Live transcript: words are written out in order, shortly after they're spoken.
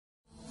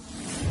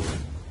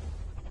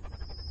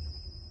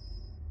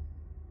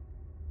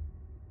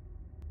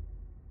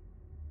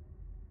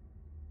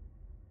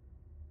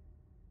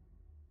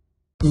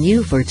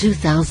new for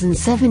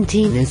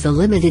 2017 is the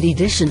limited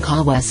edition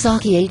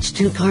Kawasaki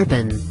H2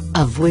 Carbon,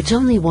 of which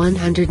only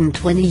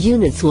 120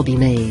 units will be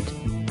made.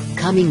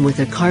 Coming with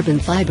a carbon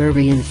fiber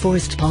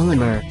reinforced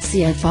polymer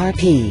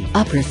 (CFRP)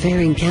 upper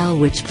fairing cowl,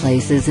 which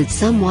places it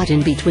somewhat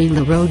in between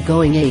the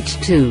road-going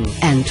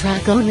H2 and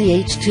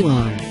track-only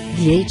H2R.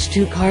 The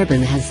H2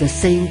 Carbon has the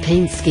same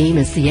paint scheme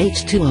as the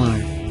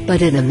H2R,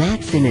 but in a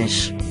matte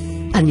finish.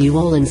 A new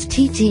Ohlins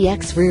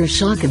TTX rear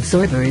shock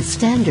absorber is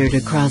standard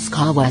across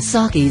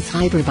Kawasaki's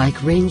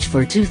hyperbike range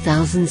for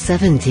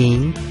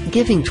 2017,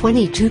 giving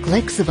 22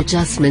 clicks of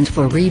adjustment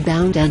for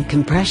rebound and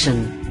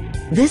compression.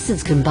 This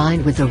is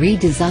combined with a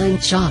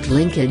redesigned shock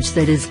linkage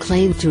that is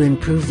claimed to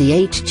improve the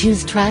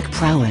H2's track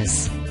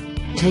prowess.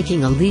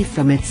 Taking a leaf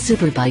from its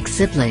superbike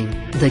sibling,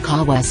 the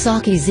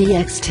Kawasaki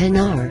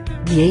ZX-10R,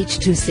 the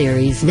H2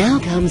 series now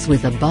comes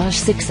with a Bosch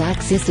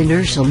 6-axis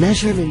inertial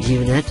measurement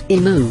unit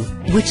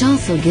 (IMU), which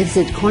also gives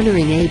it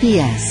cornering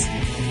ABS.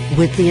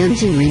 With the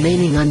engine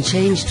remaining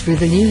unchanged for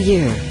the new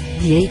year,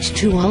 the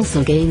H2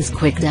 also gains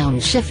quick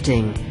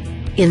downshifting.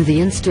 In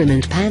the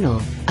instrument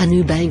panel, a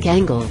new bank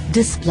angle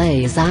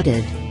display is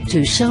added,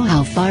 to show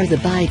how far the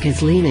bike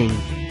is leaning.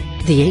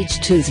 The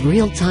H2's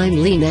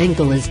real-time lean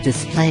angle is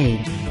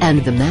displayed,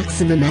 and the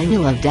maximum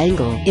angle of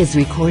dangle is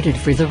recorded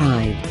for the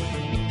ride.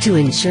 To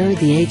ensure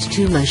the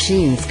H2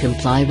 machines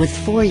comply with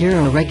 4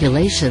 Euro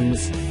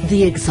regulations,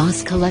 the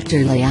exhaust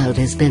collector layout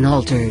has been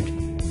altered.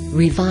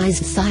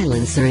 Revised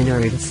silencer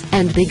innards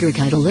and bigger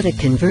catalytic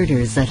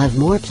converters that have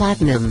more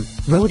platinum,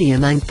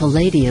 rhodium and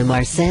palladium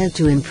are said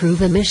to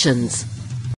improve emissions.